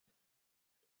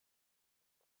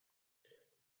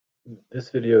This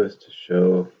video is to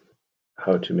show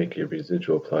how to make a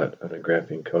residual plot on a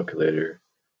graphing calculator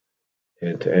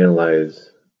and to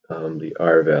analyze the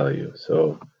R value.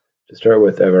 So to start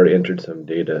with, I've already entered some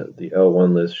data. The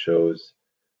L1 list shows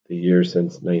the year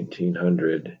since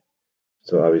 1900.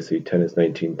 So obviously 10 is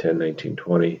 1910,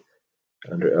 1920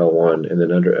 under L1. And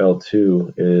then under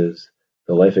L2 is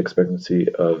the life expectancy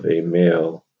of a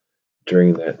male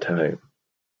during that time.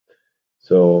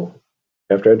 So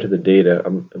after I enter the data,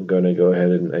 I'm going to go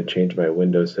ahead and I change my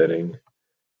window setting.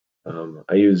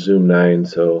 I use Zoom 9,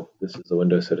 so this is the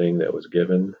window setting that was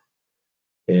given.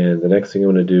 And the next thing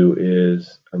I'm going to do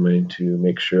is I'm going to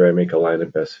make sure I make a line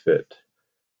of best fit.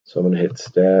 So I'm going to hit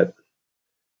Stat.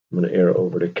 I'm going to arrow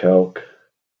over to Calc.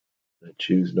 I'm going to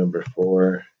choose number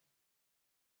 4.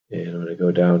 And I'm going to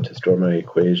go down to store my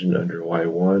equation under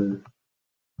Y1.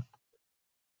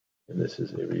 And this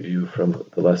is a review from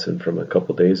the lesson from a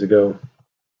couple days ago.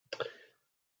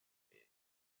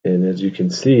 And as you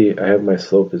can see, I have my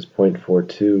slope is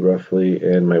 0.42 roughly,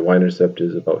 and my y-intercept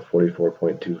is about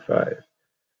 44.25.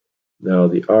 Now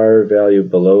the R value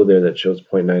below there that shows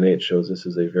 0.98 shows this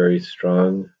is a very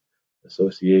strong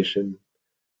association.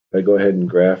 If I go ahead and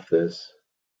graph this,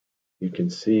 you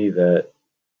can see that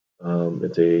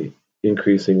it's a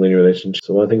increasing linear relationship.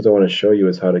 So one of the things I want to show you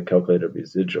is how to calculate a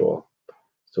residual.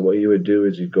 So what you would do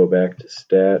is you go back to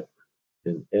Stat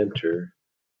and Enter.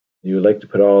 You would like to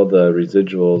put all the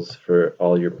residuals for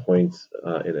all your points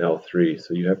in L3.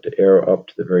 So you have to arrow up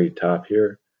to the very top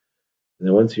here. And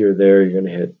then once you're there, you're going to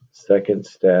hit Second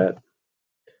Stat.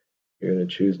 You're going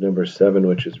to choose number 7,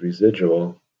 which is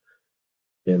residual.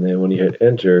 And then when you hit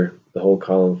Enter, the whole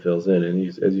column fills in. And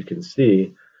as you can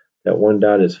see, that one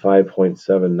dot is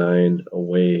 5.79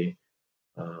 away,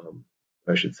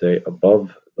 I should say,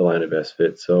 above the line of best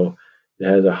fit. So it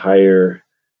has a higher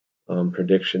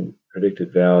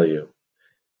predicted value.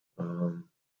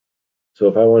 So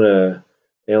if I want to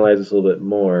analyze this a little bit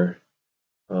more,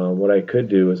 what I could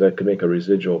do is I could make a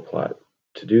residual plot.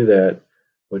 To do that,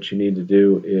 what you need to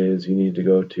do is you need to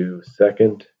go to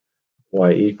second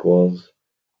y equals,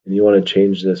 and you want to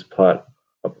change this plot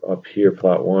up here,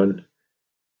 plot 1.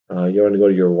 You want to go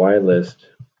to your y list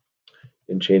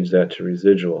and change that to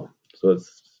residual. So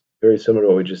it's very similar to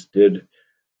what we just did.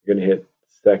 You're going to hit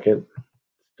second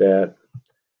stat,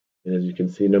 and as you can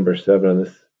see, number 7 on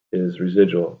this is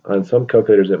residual. On some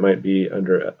calculators, it might be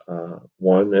under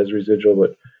 1 as residual,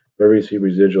 but wherever you see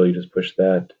residual, you just push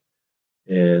that,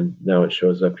 and now it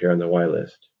shows up here on the Y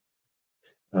list.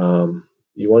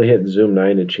 You want to hit Zoom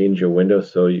 9 to change your window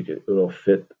so it'll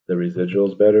fit the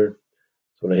residuals better.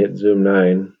 So when I hit Zoom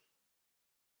 9,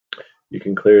 you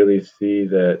can clearly see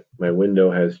that my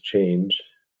window has changed.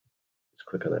 Just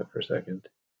click on that for a second.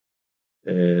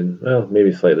 And, well,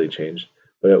 maybe slightly changed,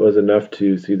 but it was enough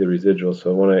to see the residual.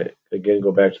 So when I, again,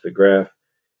 go back to the graph,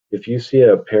 if you see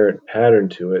a apparent pattern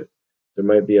to it, there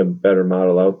might be a better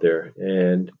model out there.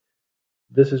 And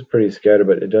this is pretty scattered,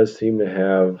 but it does seem to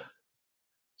have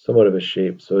somewhat of a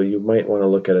shape. So you might want to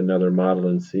look at another model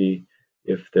and see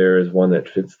if there is one that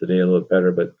fits the data a little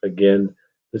better. But again,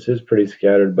 this is pretty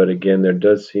scattered, but again, there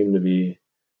does seem to be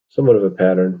somewhat of a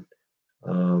pattern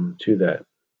to that.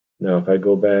 Now, if I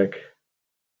go back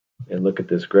and look at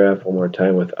this graph one more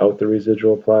time without the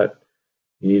residual plot,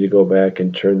 you need to go back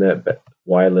and turn that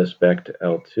Y list back to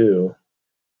L2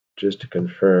 just to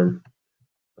confirm.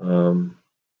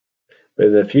 But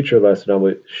in the future lesson, I'll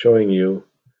be showing you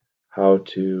how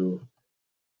to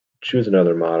choose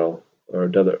another model or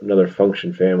another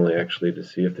function family actually to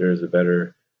see if there is a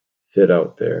better fit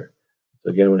out there.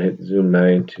 So again, I'm going to hit Zoom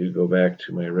 9 to go back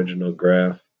to my original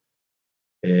graph.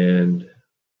 And,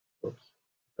 oops,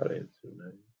 thought I hit Zoom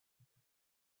 9.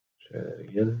 Try that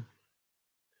again.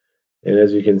 And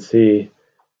as you can see,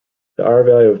 the R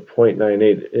value of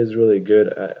 0.98 is really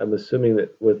good. I'm assuming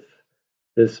that with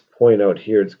this point out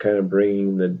here, it's kind of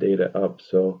bringing the data up.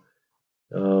 So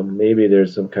maybe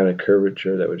there's some kind of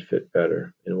curvature that would fit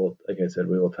better. And we'll, like I said,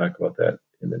 we will talk about that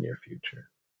in the near future.